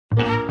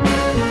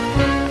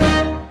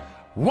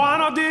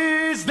One of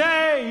these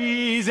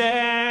days,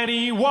 and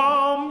it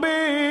won't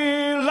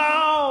be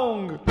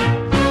long.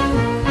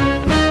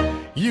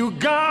 You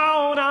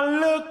gonna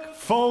look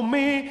for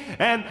me,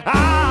 and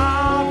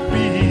I'll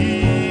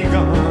be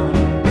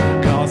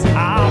gone. 'Cause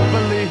I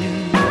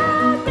believe,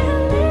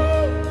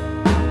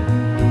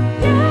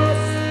 yes,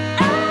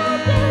 I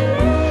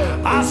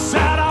believe. I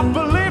said I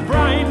believe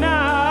right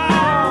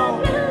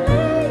now.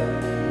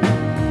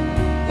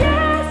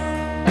 Yes,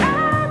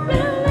 I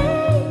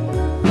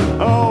believe.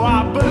 Oh,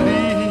 I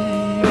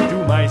believe to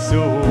my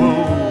soul.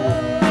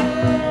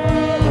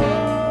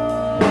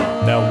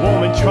 That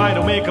woman tried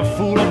to make a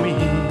fool of me.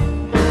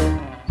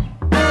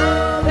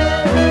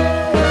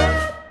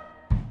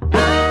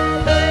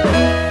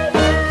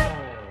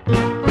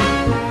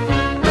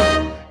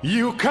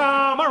 You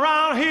come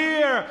around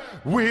here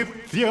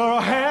with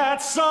your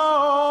head so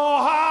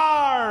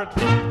hard.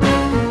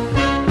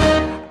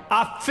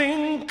 I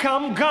think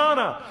I'm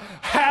gonna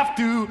have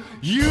to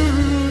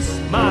use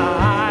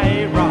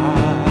my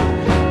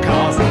rod.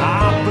 'Cause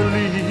I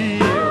believe,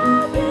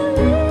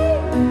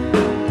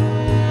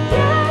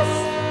 Yes,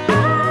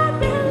 I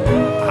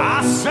believe.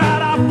 I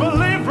said I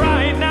believe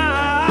right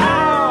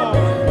now.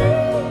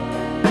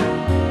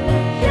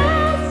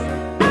 Yes,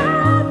 I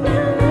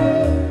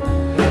believe.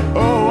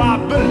 Oh, I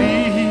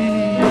believe.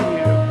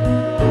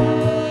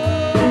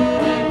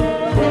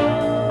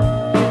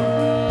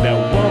 That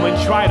woman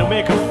tried to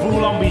make a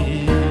fool of me.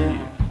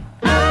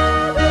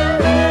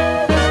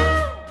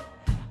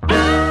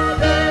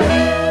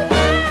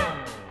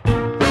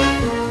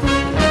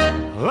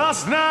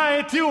 Last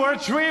night you were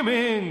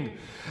dreaming,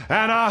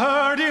 and I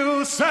heard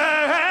you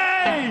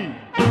say,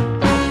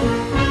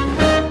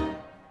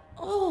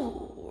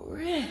 Oh,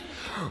 Rick.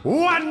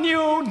 when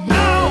you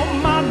know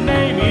my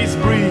name is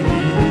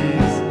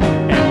Breeze,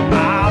 and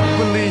I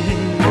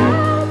believe,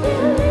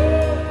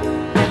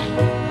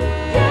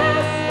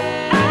 Yes,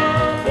 I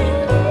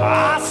believe.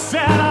 I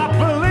said I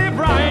believe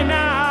right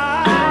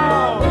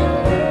now.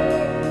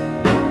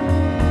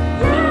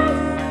 Yes,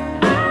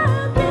 I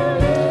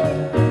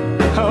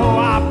believe. Oh,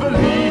 I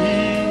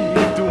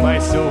believe to my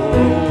soul.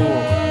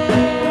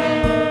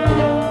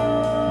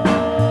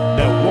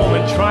 That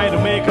woman tried to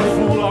make a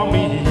fool of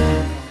me.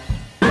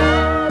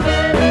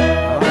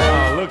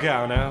 Oh, look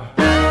out now.